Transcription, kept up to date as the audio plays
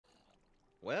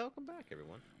Welcome back,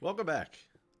 everyone. Welcome back.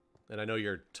 And I know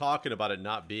you're talking about it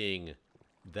not being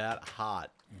that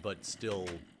hot, but still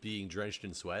being drenched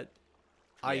in sweat.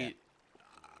 Yeah.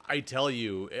 I tell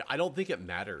you, I don't think it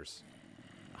matters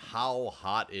how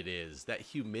hot it is. That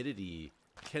humidity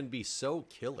can be so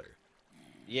killer.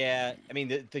 Yeah, I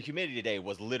mean, the humidity today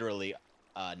was literally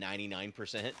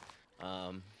 99%,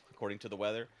 according to the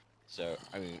weather. So,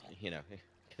 I mean,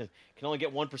 can only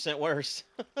get 1% worse.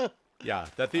 Yeah,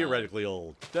 that Um, theoretically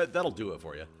that'll do it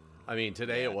for you. I mean,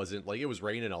 today it yeah. wasn't like it was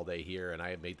raining all day here, and I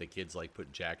had made the kids like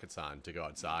put jackets on to go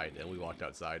outside, and we walked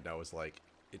outside, and I was like,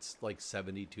 it's like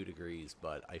 72 degrees,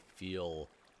 but I feel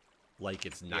like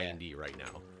it's Yeah. 90 right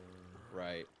now.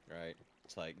 Right, right.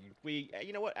 It's like,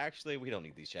 you know what? Actually, we don't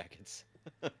need these jackets.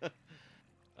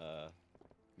 uh,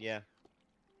 yeah.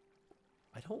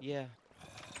 I don't Yeah.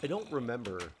 I don't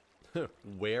remember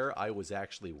where I was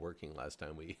actually working last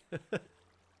time we.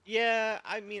 Yeah,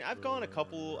 I mean, I've gone a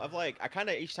couple. I kind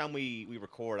of each time we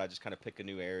record, I just kind of pick a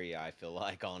new area. I feel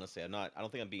like honestly, I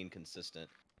don't think I'm being consistent.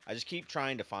 I just keep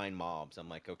trying to find mobs. I'm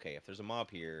like, okay, if there's a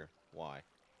mob here, why?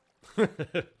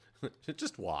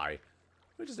 Just why?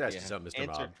 Let me just ask you Yeah, something, Mr.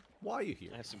 answer. Mob. Why are you I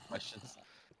here? have some questions.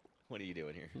 What are you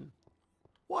doing here?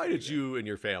 Why did you and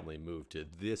your family move to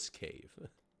this cave?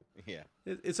 Yeah,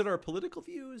 Is it our political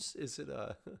views? Is it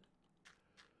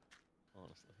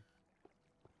honestly.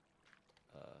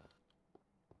 Uh,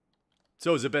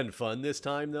 So has it been fun this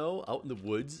time though? Out in the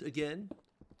woods again?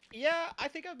 yeah, I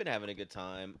think I've been having a good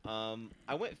time.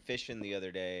 I went fishing the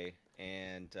other day,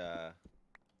 and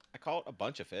I caught a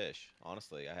bunch of fish.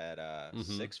 Honestly, I had Mm-hmm.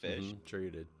 6 fish. Mm-hmm. Sure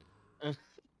you did.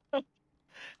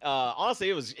 Honestly,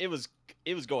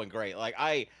 it was going great.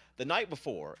 The night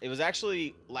before, it was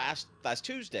actually last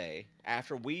Tuesday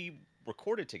after we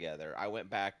recorded together. I went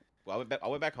back. Well, I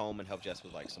went back home and helped Jess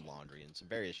with like some laundry and some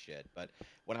various shit. But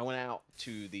when I went out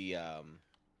to the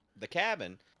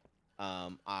cabin,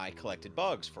 I collected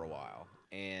bugs for a while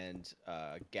and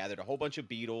gathered a whole bunch of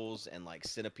beetles and like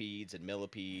centipedes and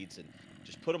millipedes and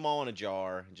just put them all in a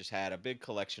jar and just had a big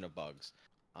collection of bugs.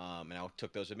 And I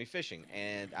took those with me fishing,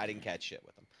 and I didn't catch shit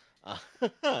with them.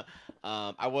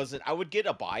 I wasn't. I would get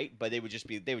a bite, but they would just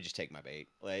take my bait.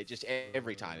 Like just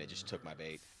every time, it just took my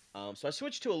bait. So I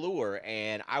switched to a lure,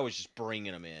 and I was just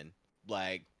bringing them in,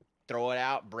 like throw it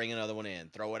out, bring another one in,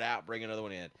 throw it out, bring another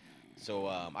one in. So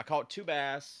I caught 2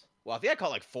 bass. Well, I think I caught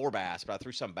like 4 bass, but I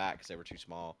threw some back because they were too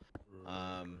small.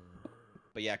 Um,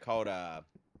 but yeah, I caught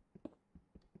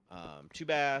 2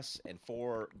 bass and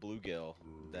 4 bluegill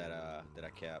that I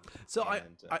kept. So And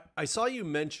I saw you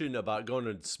mention about going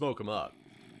to smoke them up.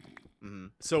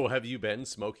 mhm. So have you been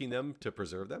smoking them to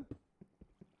preserve them?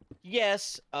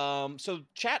 Yes. So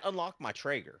chat unlocked my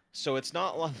Traeger, so it's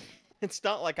not like it's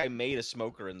not like I made a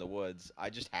smoker in the woods. I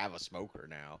just have a smoker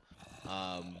now.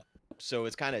 Um, so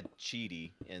it's kind of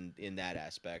cheaty in that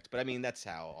aspect. But I mean, that's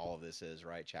how all of this is,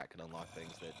 right? Chat can unlock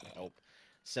things that help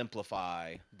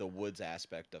simplify the woods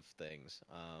aspect of things.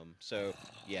 So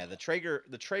yeah, the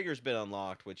Traeger's been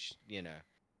unlocked, which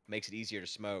makes it easier to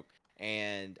smoke.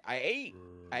 And I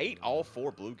ate all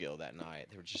 4 bluegill that night.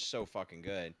 They were just so fucking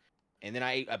good. And then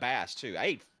I ate a bass too.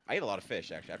 I ate a lot of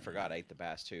fish actually. I forgot I ate the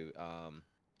bass too.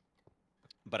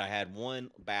 But I had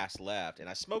 1 bass left, and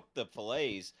I smoked the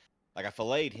fillets. Like I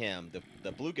filleted him.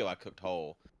 The bluegill I cooked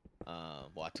whole.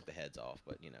 Well, I took the heads off,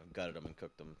 but gutted them and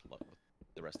cooked them with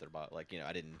the rest of their body. Like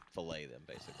I didn't fillet them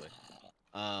basically.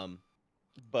 Um,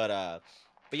 but uh,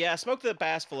 but yeah, I smoked the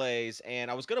bass fillets, and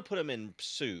I was gonna put them in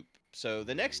soup. So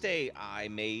the next day, I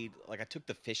took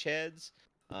the fish heads,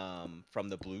 from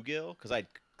the bluegill because I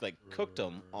like cooked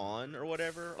them on or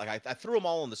whatever. Like I threw them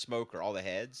all in the smoker, all the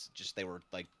heads. Just they were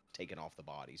like taken off the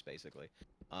bodies basically.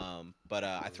 But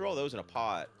I threw all those in a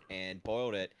pot and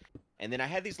boiled it, and then I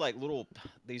had these like little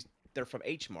these. They're from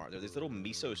H Mart. They're these little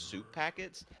miso soup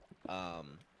packets.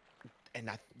 Um, and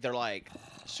they're like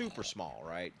super small,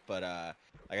 right? But I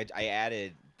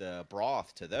added the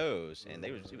broth to those, and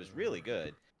it was really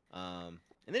good. And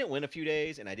then it went a few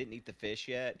days, and I didn't eat the fish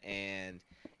yet, and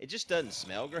it just doesn't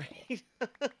smell great.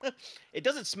 It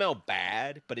doesn't smell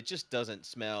bad, but it just doesn't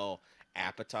smell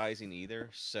appetizing either.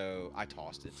 So I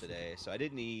tossed it today. So I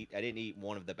didn't eat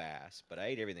one of the bass, but I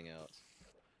ate everything else.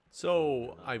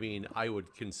 So Uh, I mean, I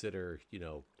would consider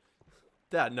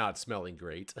that not smelling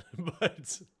great,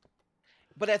 but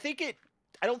but I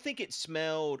don't think it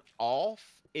smelled off.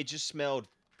 It just smelled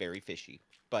very fishy.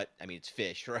 But I mean, it's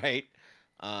fish, right?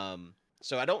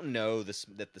 So I don't know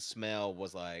that the smell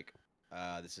was like,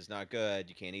 this is not good.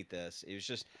 You can't eat this. It was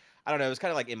just, I don't know. It was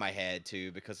kind of like in my head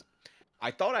too because I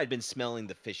thought I'd been smelling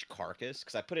the fish carcass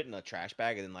because I put it in a trash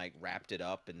bag and then like wrapped it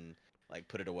up and like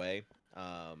put it away.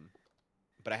 Um,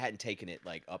 but I hadn't taken it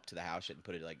like up to the house yet and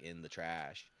put it like in the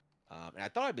trash. And I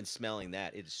thought I'd been smelling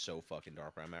that. It is so fucking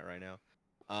dark where I'm at right now.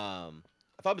 I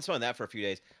thought I'd been smelling that for a few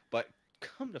days, but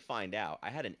come to find out, I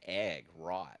had an egg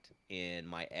rot in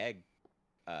my egg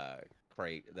uh,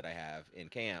 crate that I have in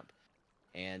camp,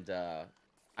 and I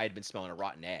had been smelling a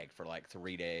rotten egg for like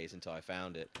 3 days until I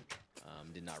found it.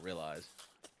 Did not realize.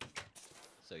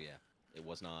 So yeah, it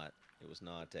was not. It was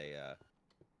not a.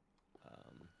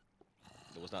 Um,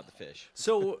 it was not the fish.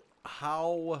 So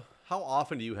how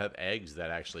often do you have eggs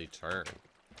that actually turn?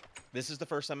 This is the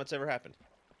first time it's ever happened.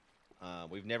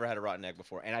 We've never had a rotten egg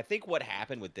before, and I think what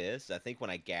happened with this, I think when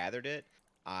I gathered it,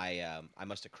 I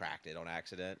must have cracked it on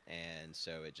accident, and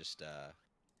so it just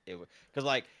because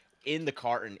like in the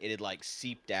carton it had like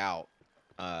seeped out,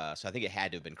 so I think it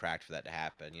had to have been cracked for that to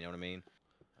happen. You know what I mean?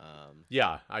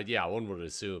 Yeah, one would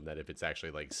assume that if it's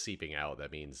actually like seeping out,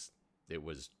 that means it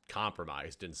was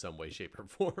compromised in some way, shape, or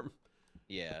form.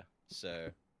 Yeah.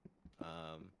 So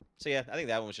yeah, I think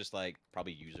that one was just like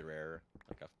probably user error.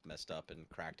 Like I messed up and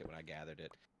cracked it when I gathered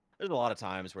it. There's a lot of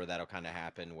times where that'll kind of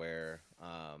happen where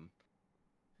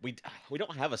we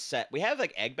don't have a set. We have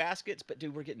like egg baskets, but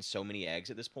dude, we're getting so many eggs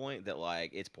at this point that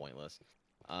like it's pointless.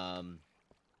 Um,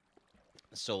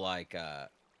 so like a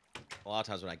lot of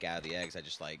times when I gather the eggs, I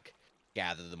just like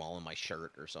gather them all in my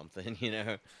shirt or something, you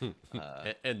know.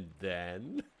 And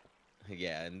then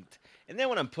Yeah, and then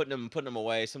when I'm putting them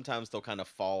away, sometimes they'll kind of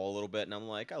fall a little bit, and I'm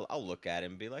like, I'll look at it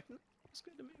and be like, it's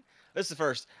good to me. This is the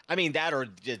first. I mean, that or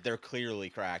they're clearly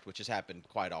cracked, which has happened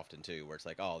quite often too, where it's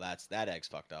like, oh, that egg's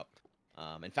fucked up.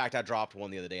 In fact, I dropped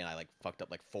one the other day, and I like fucked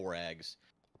up like 4 eggs.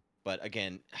 But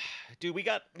again, dude, we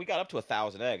got up to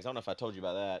 1,000 eggs. I don't know if I told you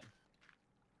about that.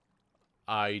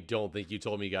 I don't think you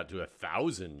told me you got to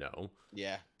 1,000. No,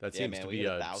 Yeah, that yeah, seems man, to we be hit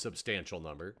a 1,000. substantial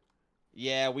number.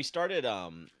 Yeah, we started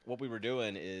what we were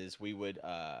doing is we'd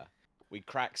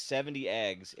crack 70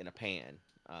 eggs in a pan.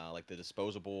 Like the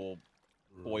disposable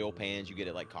foil pans you get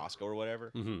at like Costco or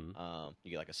whatever. Mm-hmm.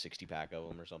 You get like a 60 pack of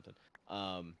them or something.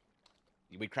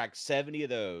 We'd crack 70 of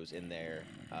those in there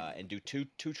and do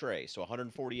two trays, so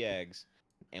 140 eggs,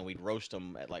 and we'd roast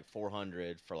them at like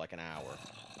 400 for like an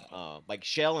hour. Like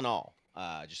shell and all.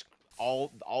 Just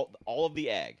all of the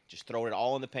egg. Just throw it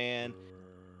all in the pan,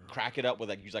 crack it up with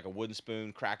like use like a wooden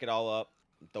spoon, crack it all up,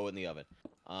 and throw it in the oven,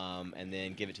 and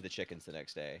then give it to the chickens the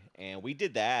next day. And we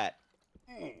did that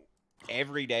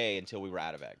every day until we were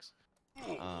out of eggs.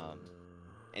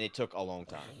 And it took a long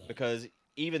time because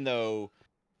even though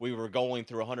we were going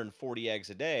through 140 eggs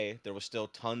a day, there was still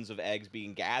tons of eggs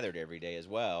being gathered every day as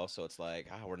well. So it's like,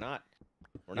 we're not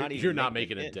even You're not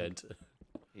making a dent.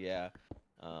 Yeah.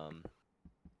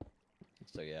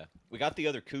 So yeah, we got the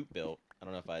other coop built. I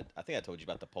don't know if I think I told you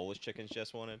about the Polish chickens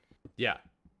Jess wanted. Yeah.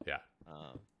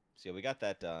 So yeah, we got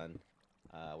that done.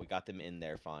 We got them in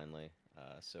there finally.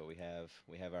 So we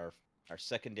have our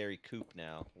secondary coop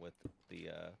now with the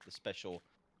special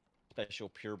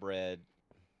purebred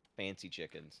fancy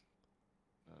chickens.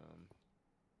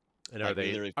 And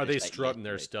Like, are they strutting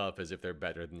their stuff as if they're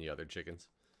better than the other chickens?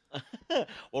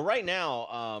 Well, right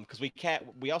now, because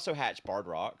we also hatch Barred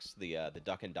Rocks, the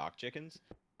Duck and Dock chickens,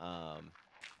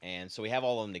 and so we have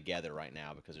all of them together right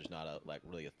now because there's not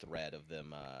really a threat of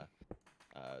them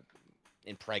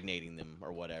impregnating them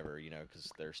or whatever, you know,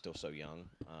 because they're still so young.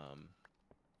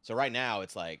 So right now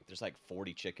it's like there's like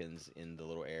 40 chickens in the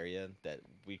little area that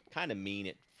we kind of mean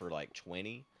it for like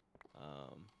 20.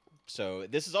 So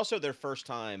this is also their first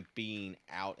time being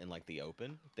out in like the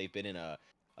open. They've been in a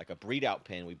breed out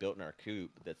pen we built in our coop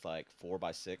that's like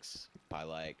 4x6 by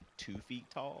like 2 feet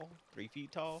tall, 3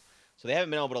 feet tall. So they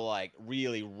haven't been able to like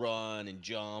really run and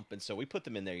jump. And so we put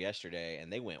them in there yesterday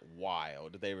and they went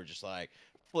wild. They were just like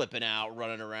flipping out,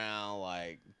 running around.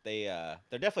 Like they're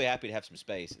definitely happy to have some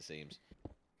space, it seems.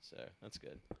 So that's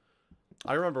good.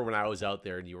 I remember when I was out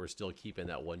there and you were still keeping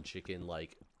that one chicken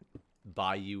like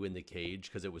by you in the cage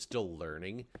because it was still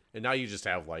learning. And now you just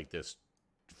have like this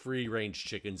free range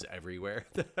chickens everywhere.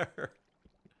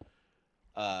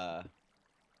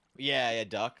 Yeah,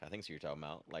 duck. I think so. You're talking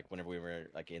about like whenever we were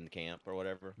like in the camp or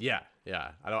whatever. Yeah.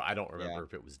 I don't remember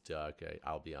if it was duck.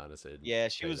 I'll be honest. I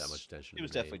didn't she pay was that much attention. She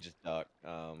was definitely just duck.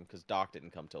 Because Doc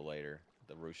didn't come till later.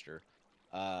 The rooster.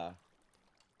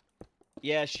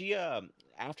 Yeah, she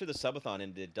after the subathon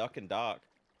ended, Duck and Doc.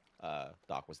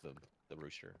 Doc was the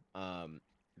rooster.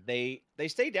 They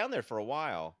stayed down there for a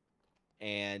while.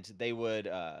 And they would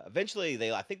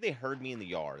eventually I think they heard me in the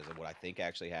yard is what I think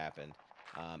actually happened,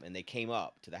 and they came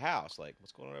up to the house like,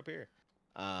 what's going on up here,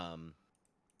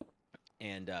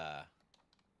 and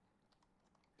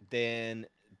then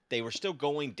they were still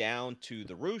going down to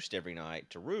the roost every night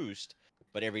to roost,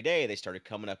 But every day they started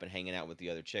coming up and hanging out with the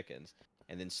other chickens.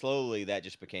 And then slowly that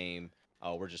just became,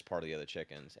 oh, we're just part of the other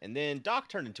chickens. And then Doc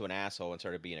turned into an asshole and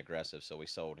started being aggressive, so we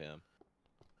sold him.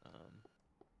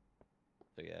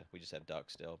 So yeah, we just have Duck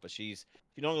still. But she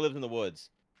no longer lives in the woods.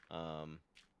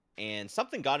 And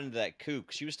something got into that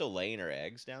coop. She was still laying her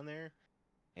eggs down there.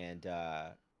 And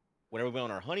whenever we went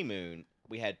on our honeymoon,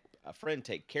 we had a friend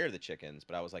take care of the chickens.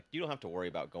 But I was like, you don't have to worry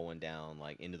about going down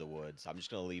like into the woods. I'm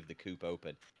just gonna leave the coop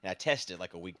open. And I tested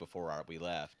like a week before we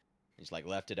left. Just like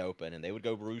left it open, and they would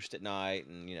go roost at night,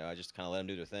 and I just kind of let them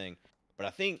do their thing. But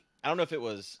I don't know if it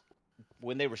was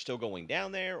when they were still going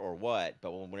down there or what.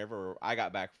 But whenever we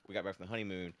got back from the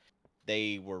honeymoon,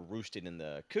 they were roosted in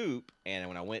the coop, and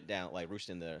when I went down, like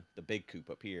roosted in the big coop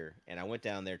up here, and I went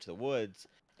down there to the woods,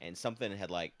 and something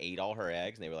had like ate all her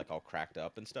eggs, and they were like all cracked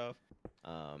up and stuff. So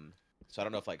I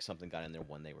don't know if like something got in there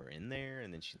when they were in there,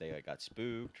 and then they like got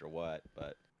spooked or what.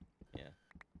 But yeah.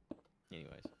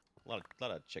 Anyways. A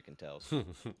lot of chicken tails.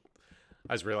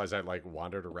 I just realized I like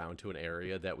wandered around to an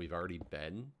area that we've already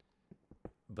been,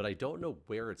 but I don't know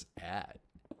where it's at.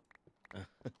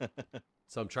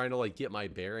 So I'm trying to like get my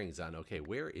bearings on, okay,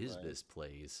 where is this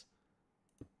place?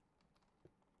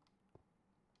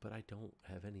 But I don't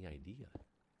have any idea.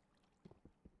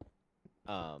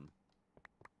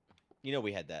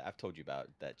 We had that. I've told you about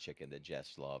that chicken that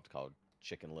Jess loved called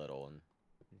Chicken Little, and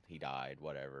he died,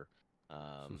 whatever.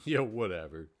 Yeah,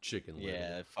 whatever. Chicken Little.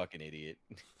 Yeah, that fucking idiot.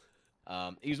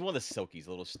 He was one of the Silkies,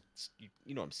 little,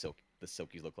 you know what the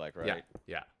Silkies look like, right?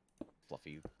 Yeah.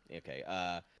 Fluffy. Okay.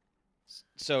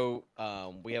 So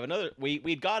we have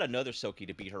we'd got another Silkie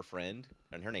to beat her friend,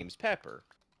 and her name's Pepper.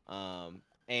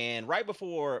 And right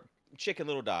before Chicken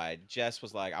Little died, Jess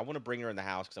was like, I want to bring her in the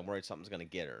house because I'm worried something's gonna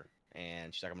get her.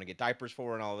 And she's like, I'm gonna get diapers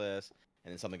for her and all this.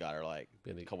 And then something got her like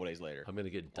a couple days later. I'm gonna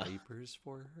get diapers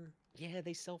for her? Yeah,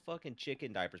 they sell fucking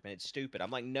chicken diapers, man. It's stupid.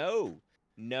 I'm like, no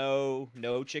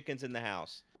chickens in the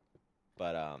house.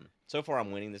 But so far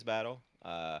I'm winning this battle.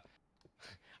 I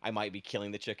might be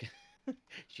killing the chicken.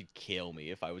 She'd kill me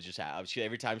if I was just out.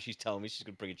 Every time she's telling me she's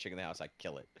gonna bring a chicken in the house, I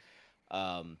kill it.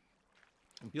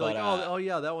 You're like, oh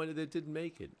yeah, that one that didn't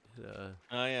make it.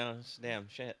 Oh yeah, damn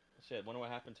shit. Wonder what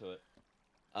happened to it.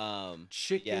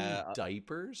 Chicken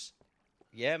diapers.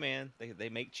 Yeah, man, they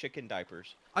make chicken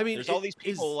diapers. I mean, there's all these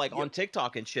people like on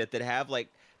TikTok and shit that have like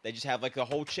they just have like a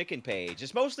whole chicken page.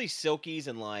 It's mostly Silkies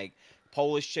and like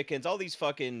Polish chickens, all these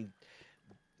fucking,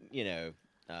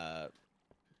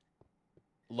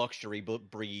 luxury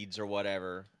breeds or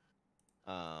whatever.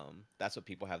 That's what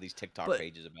people have these TikTok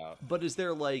pages about. But is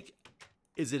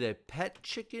it a pet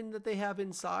chicken that they have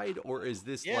inside, or is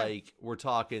this like we're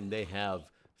talking they have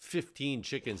 15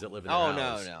 chickens that live in their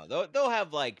house? Oh, no. They'll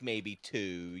have, like, maybe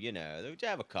 2, They'll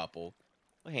have a couple.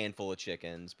 A handful of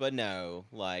chickens. But no,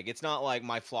 like, it's not like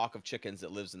my flock of chickens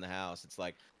that lives in the house. It's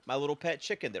like my little pet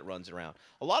chicken that runs around.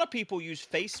 A lot of people use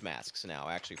face masks now,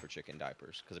 actually, for chicken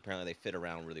diapers. Because apparently they fit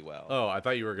around really well. Oh, I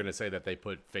thought you were going to say that they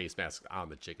put face masks on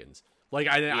the chickens. Like,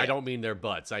 I don't mean their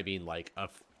butts. I mean, like, a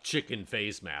chicken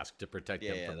face mask to protect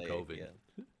them from COVID.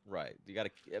 Yeah. Right. You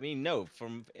got to... no,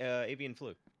 from avian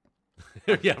flu.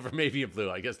 Yeah, from avian flu.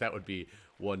 I guess that would be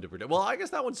one to protect. Well, I guess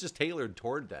that one's just tailored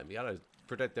toward them. You gotta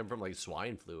protect them from like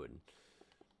swine flu and.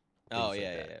 Oh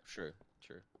yeah. True.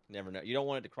 Never know. You don't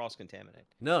want it to cross contaminate.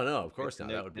 No, of course not.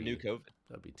 That would be the new COVID.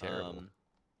 That'd be terrible.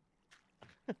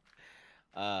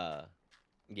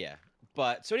 Yeah.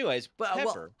 But so, anyways,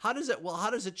 Pepper. How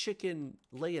does a chicken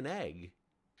lay an egg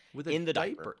with a in the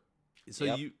diaper?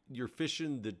 So you're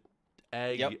fishing the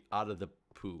egg out of the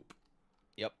poop.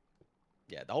 Yep.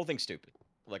 Yeah, the whole thing's stupid.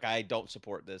 Like, I don't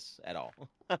support this at all.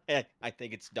 I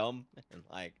think it's dumb, and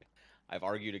like I've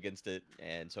argued against it,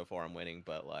 and so far I'm winning.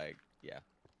 But like, yeah,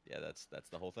 that's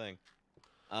the whole thing.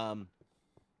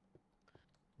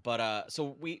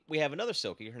 So we have another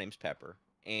Silkie. Her name's Pepper,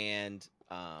 and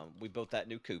we built that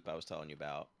new coop I was telling you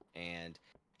about, and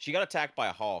she got attacked by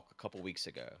a hawk a couple weeks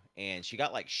ago, and she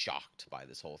got like shocked by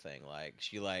this whole thing. Like,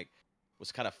 she like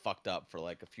was kind of fucked up for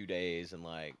like a few days, and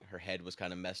like her head was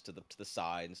kind of messed to the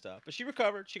side and stuff. But she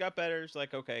recovered. She got better. She's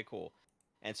like, okay, cool.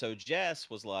 And so Jess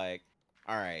was like,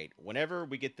 all right, whenever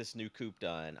we get this new coop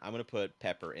done, I'm gonna put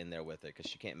Pepper in there with it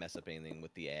because she can't mess up anything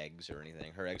with the eggs or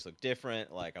anything. Her eggs look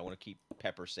different. Like, I want to keep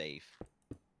Pepper safe.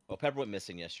 Well, Pepper went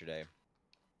missing yesterday.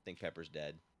 I think Pepper's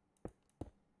dead.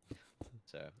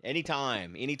 So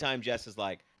anytime Jess is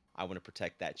like, I want to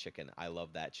protect that chicken. I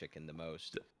love that chicken the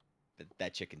most.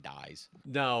 That chicken dies.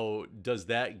 Now, does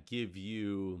that give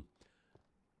you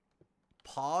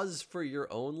pause for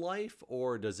your own life,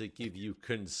 or does it give you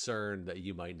concern that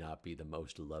you might not be the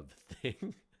most loved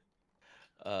thing?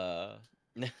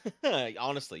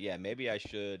 Honestly, yeah, maybe I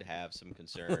should have some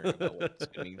concern about what this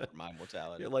could mean for my You're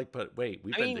mortality. like, but wait,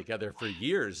 we've I been mean, together for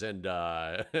years, and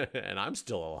and I'm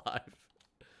still alive.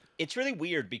 it's really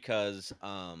weird because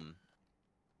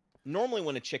normally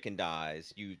when a chicken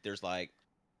dies, there's like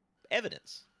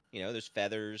evidence. There's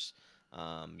feathers.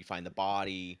 You find the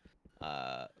body.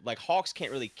 Like hawks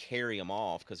can't really carry them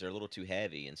off because they're a little too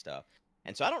heavy and stuff.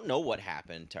 And so I don't know what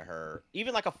happened to her.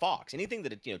 Even like a fox, anything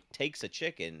that takes a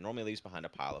chicken normally leaves behind a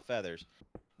pile of feathers.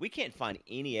 We can't find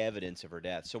any evidence of her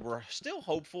death, so we're still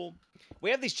hopeful. We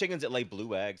have these chickens that lay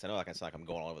blue eggs. I know, like I sound like I'm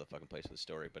going all over the fucking place with the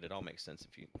story, but it all makes sense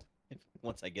if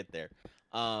once I get there.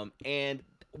 And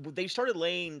they started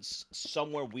laying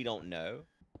somewhere we don't know,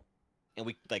 and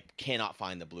we like cannot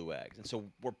find the blue eggs. And so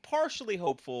we're partially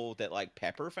hopeful that like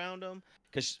Pepper found them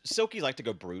because Silkies like to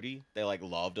go broody. They like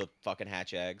love to fucking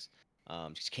hatch eggs.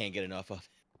 Just can't get enough of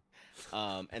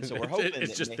it. And so we're hoping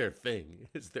It's that just their thing.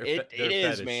 It's their it their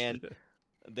is, fetish. man.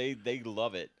 They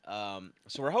love it.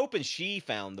 So we're hoping she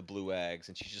found the blue eggs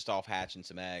and she's just off hatching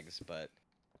some eggs. But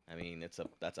I mean, that's a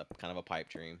kind of a pipe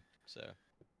dream. So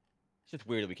it's just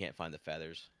weird that we can't find the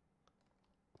feathers.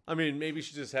 I mean, maybe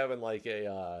she's just having like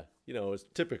a a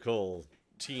typical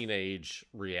teenage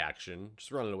reaction,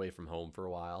 just running away from home for a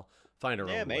while, find her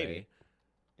Yeah, own maybe. way.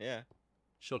 Yeah.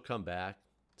 She'll come back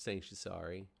saying she's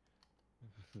sorry.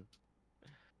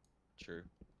 True.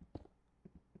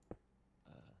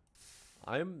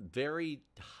 I'm very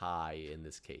high in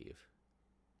this cave.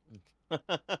 It's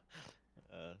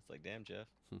like, damn, Jeff.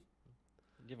 You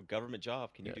have a government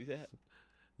job. Can you do that?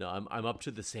 No, I'm up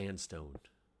to the sandstone.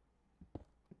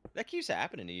 That keeps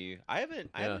happening to you. I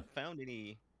haven't found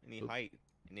any Oop. height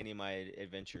in any of my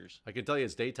adventures. I can tell you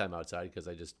it's daytime outside because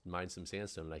I just mined some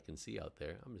sandstone and I can see out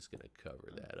there. I'm just gonna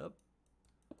cover that up.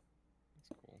 That's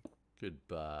cool.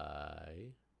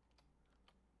 Goodbye.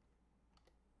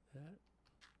 That.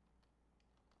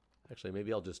 Actually,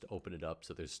 maybe I'll just open it up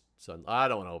so there's sun. I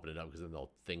don't want to open it up because then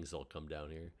things will come down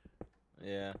here.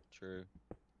 Yeah, true.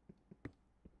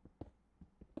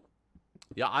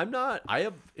 Yeah, I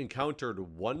have encountered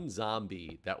one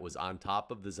zombie that was on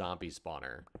top of the zombie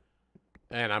spawner.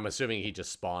 And I'm assuming he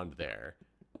just spawned there.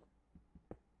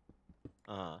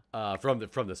 From the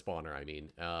spawner, I mean.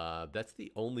 That's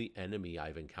the only enemy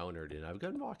I've encountered, and I've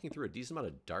been walking through a decent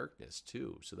amount of darkness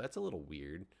too, so that's a little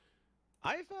weird.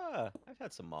 I've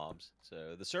had some mobs,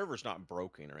 so the server's not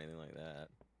broken or anything like that.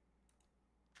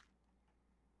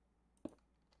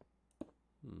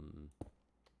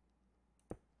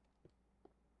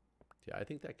 Yeah, I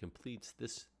think that completes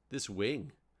this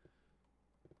wing.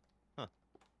 Huh.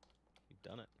 You've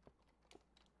done it.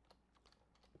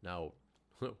 Now,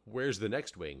 where's the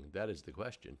next wing? That is the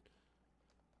question.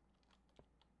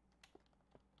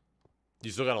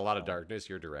 You still got a lot of darkness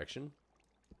your direction?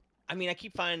 I mean, I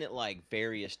keep finding it like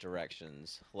various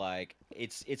directions. Like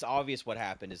it's obvious what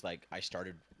happened is like I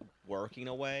started working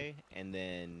away and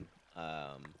then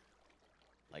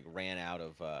like ran out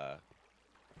of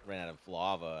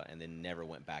lava and then never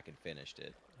went back and finished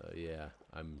it. Yeah,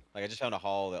 I just found a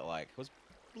hall that like was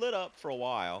lit up for a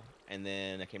while, and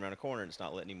then I came around a corner and it's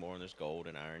not lit anymore, and there's gold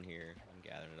and iron here. I'm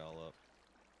gathering it all up.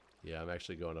 Yeah, I'm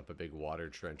actually going up a big water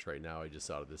trench right now. I just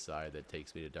saw to the side that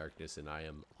takes me to darkness, and I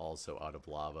am also out of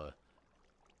lava.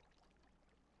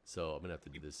 So I'm gonna have to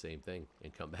do the same thing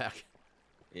and come back.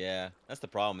 Yeah, that's the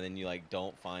problem. And then you like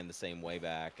don't find the same way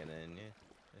back, and then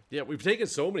Yeah, we've taken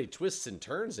so many twists and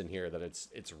turns in here that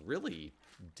it's really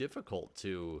difficult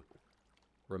to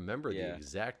remember the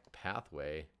exact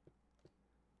pathway.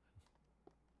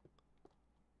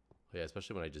 Yeah,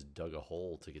 especially when I just dug a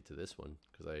hole to get to this one,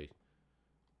 because I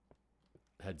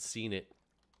had seen it,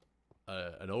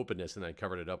 an openness, and I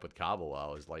covered it up with cobble while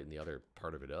I was lighting the other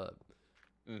part of it up.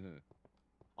 Mm-hmm.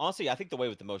 Honestly, I think the way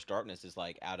with the most darkness is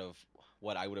like out of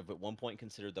what I would have at one point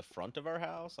considered the front of our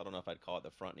house. I don't know if I'd call it the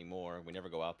front anymore. We never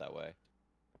go out that way.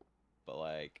 But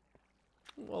like,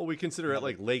 well, we consider it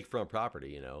like lakefront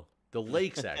property, you know. The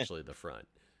lake's actually the front.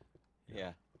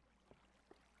 Yeah.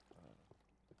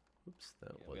 Oops,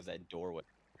 that We was have that doorway.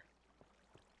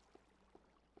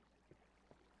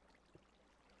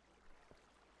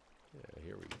 Yeah,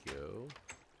 here we go.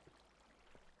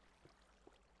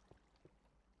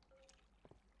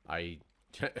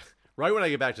 Right when I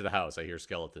get back to the house, I hear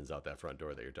skeletons out that front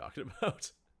door that you're talking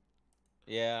about.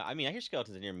 Yeah, I mean, I hear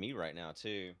skeletons near me right now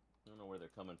too. I don't know where they're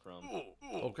coming from.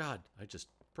 Oh God, I just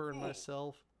burned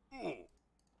myself.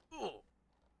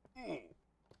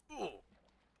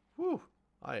 Whew,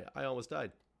 I almost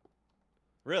died.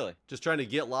 Really? Just trying to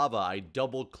get lava, I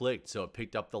double clicked so it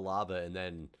picked up the lava and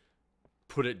then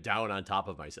put it down on top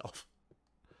of myself.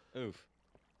 Oof.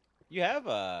 You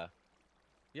have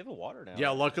You have a water now. Yeah,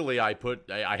 luckily I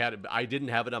didn't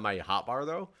have it on my hotbar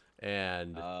though,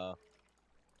 and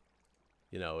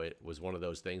you know, it was one of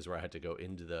those things where I had to go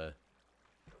into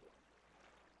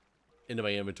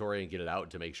my inventory and get it out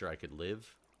to make sure I could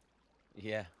live.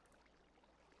 Yeah.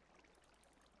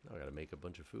 Now I gotta make a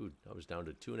bunch of food. I was down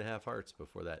to 2.5 hearts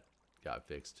before that got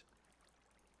fixed.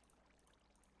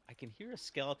 I can hear a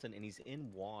skeleton and he's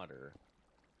in water.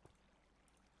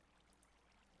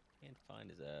 Can't find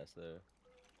his ass though.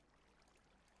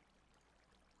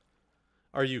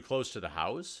 Are you close to the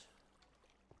house?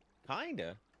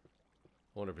 Kinda.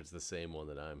 I wonder if it's the same one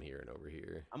that I'm hearing over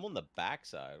here. I'm on the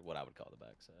backside, what I would call the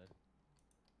backside.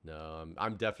 No,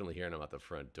 I'm definitely hearing them at the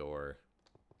front door.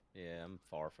 Yeah, I'm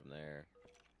far from there.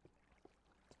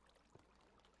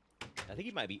 I think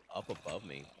he might be up above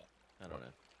me. I don't know.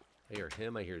 I hear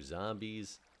him. I hear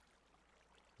zombies.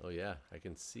 Oh, yeah. I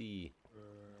can see.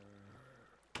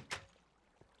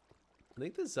 I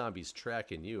think the zombie's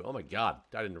tracking you. Oh, my God.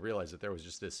 I didn't realize that there was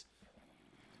just this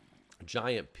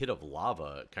giant pit of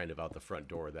lava kind of out the front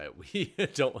door that we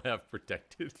don't have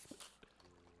protected.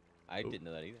 I didn't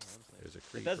know that either. There's a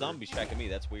creeper. If that zombie's tracking me,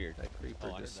 that's weird. That creeper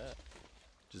I heard that.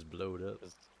 just blowed up.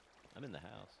 I'm in the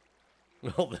house.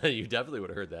 Well, then you definitely would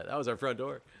have heard that. That was our front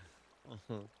door.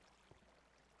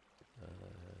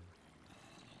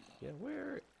 Yeah,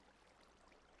 where...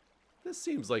 This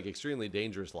seems like extremely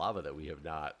dangerous lava that we have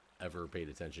not ever paid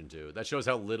attention to. That shows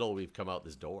how little we've come out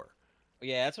this door.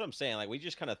 Yeah, that's what I'm saying. Like, we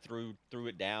just kind of threw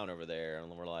it down over there, and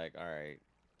we're like, all right,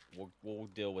 we'll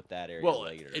deal with that area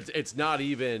later. It's not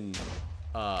even...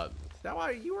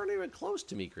 you weren't even close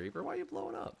to me, Creeper. Why are you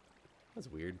blowing up? That's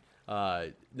weird.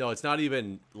 No, it's not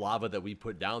even lava that we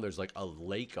put down. There's like a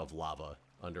lake of lava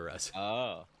under us.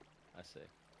 Oh, I see.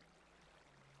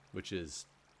 Which is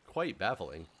quite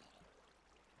baffling.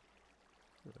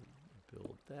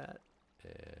 Build that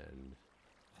and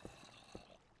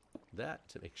that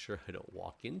to make sure I don't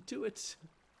walk into it.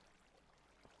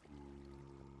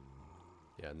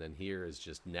 Yeah, and then here is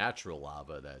just natural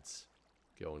lava that's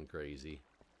going crazy.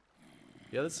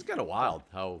 Yeah, this is kind of wild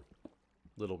how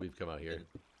little we've come out here.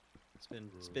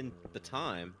 It's been the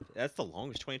time. That's the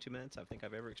longest 22 minutes I think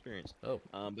I've ever experienced. Oh.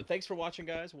 But thanks for watching,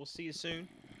 guys. We'll see you soon.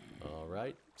 All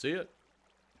right. See ya.